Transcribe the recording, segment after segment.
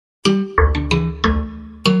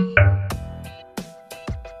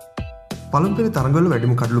පළමු පෙළ තරඟවල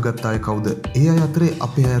වැඩිම කඩලු ගත්ත අය කවුද? ඒ අය අතරේ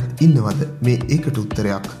අපේ අයත් ඉන්නවද? මේ ඒකට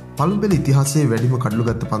උත්තරයක්. පළමු පෙළ ඉතිහාසයේ වැඩිම කඩලු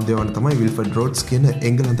ගත්ත පන්දු යවන්න තමයි විල්ෆර්ඩ් රෝඩ්ස් කියන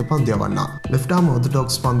එංගලන්ත පන්දු යවන්නා. ලෙෆ්ට් ආර්ම්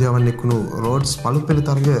ඔර්තොඩොක්ස් පන්දු යවන්නෙක් වුණු රෝඩ්ස් පළමු පෙළ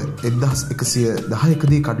තරඟ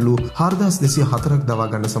 1110කදී කඩලු 4204ක් දවා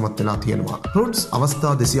ගන්න සමත් වෙලා තියෙනවා. රෝඩ්ස්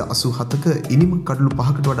අවස්ථා 287ක ඉනිම කඩලු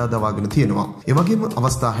 5කට වඩා දවාගෙන තියෙනවා. ඒ වගේම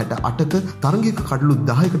අවස්ථා 68ක තරඟයක කඩලු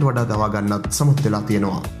 10කට වඩා දවා ගන්නත් සමත් වෙලා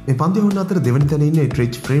තියෙනවා. මේ පන්දු යවන්න අතර දෙවනි තැන ඉන්නේ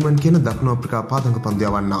ට්‍රිච් ෆ්‍රීමන් කියන දකුණු අප්‍රිකා පාදංග පන්දු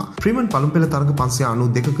යවන්නා. ෆ්‍රීමන් පළමු පෙළ තරඟ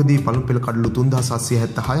 592කදී පළමු පෙළ කඩලු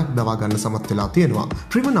 3776ක් දවා ගන්න සමත් වෙලා තියෙනවා.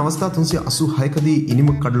 ෆ්‍රීමන් අවස්ථා 386කදී ඉනිම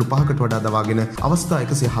කඩලු 5කට වඩා දවාගෙන අවස්ථා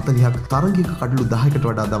 140ක් තරඟයක කඩලු 10කට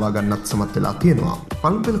වඩා දවා ගන්නත් සමත් වෙලා තියෙනවා.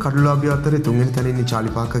 පළමු පෙළ කඩලුලාභියා අතරේ තුන්වෙනි තැන ඉන්නේ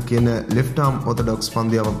චාලි පාකර් කියන ලෙෆ්ට් ආර්ම් ඔර්තොඩොක්ස්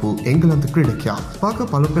පන්දු යවපු එංගලන්ත ක්‍රීඩකයා. පාකර්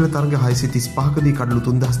පළමු පෙළ තරඟ 635කදී කඩලු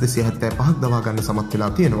 3275ක් දවා ගන්න සමත්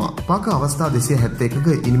වෙලා තියෙනවා. පාකර් අවස්ථා 271ක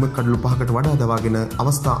ඉනිම කඩලු 5කට වඩා දවාගෙන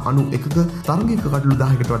අවස්ථා 91ක තරඟයක කඩලු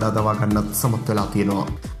 10කට වඩා දවා ගන්නත් සමත් වෙලා තියෙනවා.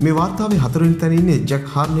 මේ වාර්තාවේ හතරවෙනි තැන ඉන්නේ ජැක්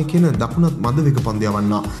හාර්නේ කියන දකුණත් මද වේග පන්දු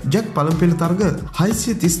යවන්නා. ජැක් පළමු පෙළ තරඟ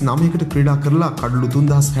 639කට ක්‍රීඩා කරලා කඩලු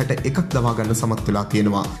 3061ක් දවා ගන්න සමත් වෙලා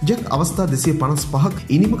තියෙනවා. ජැක් අවස්ථා 255ක්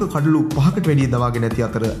ඉනිමක කඩලු 5කට වැඩිය දවාගෙන ඇති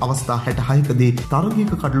අතර අවස්ථා 66කදී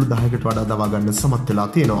තරඟයක කඩලු 10කට වඩා දවා ගන්න සමත් වෙලා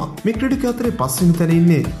තියෙනවා. මේ ක්‍රීඩකයා අතරේ පස්වෙනි තැන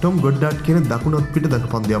ඉන්නේ ටොම් ගොඩ්ඩාඩ් කියන දකුණත් පිටදක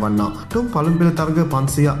පන්දු යවන්නා. ටොම් පළමු පෙළ තරඟ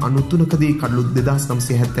 593කදී කඩලු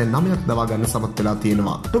 2979ක් දවා ගන්න සමත් වෙලා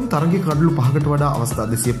තියෙනවා. ටොම් තරඟයක කඩලු 5කට වඩා අවස්ථා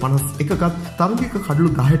 251කත් තරඟයක කඩලු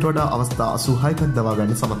 10ට වඩා අවස්ථා 86ක් දවා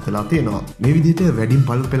ගන්න සමත් වෙලා තියෙනවා. මේ විදිහට වැඩිම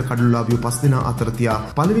පළමු පෙළ කඩලුලාභියෝ 5 දෙනා අතර තියා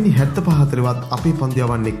පළවෙනි 75 අතරවත් අපේ පන්දු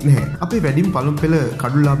යවන්නෙක් නැහැ. අපේ වැඩිම පළමු පෙළ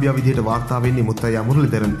කඩලුලාභියා විදිහට වාර්තා වෙන්නේ මුත්තයා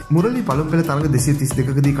මුරලිදරන්. මුරලි පළමු පෙළ තරඟ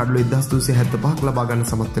 232කදී කඩලු 1375ක් ලබා ගන්න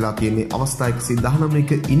සමත් වෙලා තියෙන්නේ. අවස්ථා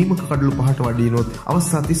 119ක ඉනිමක කඩලු 5ට වඩිනොත්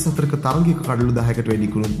අවස්ථා 34ක තරඟයක කඩලු 10කට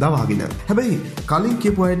වැඩි කුණුත් දවාගෙන. හැබැයි කලින්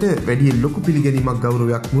කියපු අයට වැඩි ලොකු පිළිගැනීමක්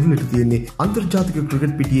ගෞරවයක් මුරලිට තියෙන්නේ අන්තර්ජාතික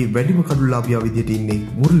ක්‍රිකට් පිටියේ වැඩිම කඩලුලාභියා විදිහට ඉන්නේ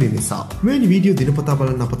මුරලි නිසා. මෙවැනි වීඩියෝ දිනපතා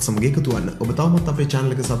බලන්න අපත් සමග එකතු වන්න. ඔබ තවමත් අපේ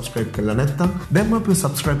channel එක subscribe කරලා නැත්නම් දැන්ම අපිව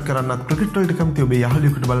subscribe කරන්නත් ක්‍රිකට් වලට කැමති ඔබේ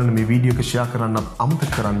යහළුවෙකුට බලන්න මේ වීඩියෝ එක share කරන්නත් අමතක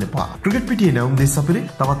කරන්න එපා. ක්‍රිකට් පිටියේ නැවුම් දෙස්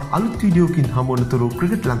අපිට තවත් අලුත් වීඩියෝකින් හමු වනතුරු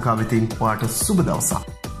ක්‍රිකට් ලංකාවෙතින් ඔයාට සුබ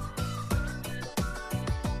දවසක්.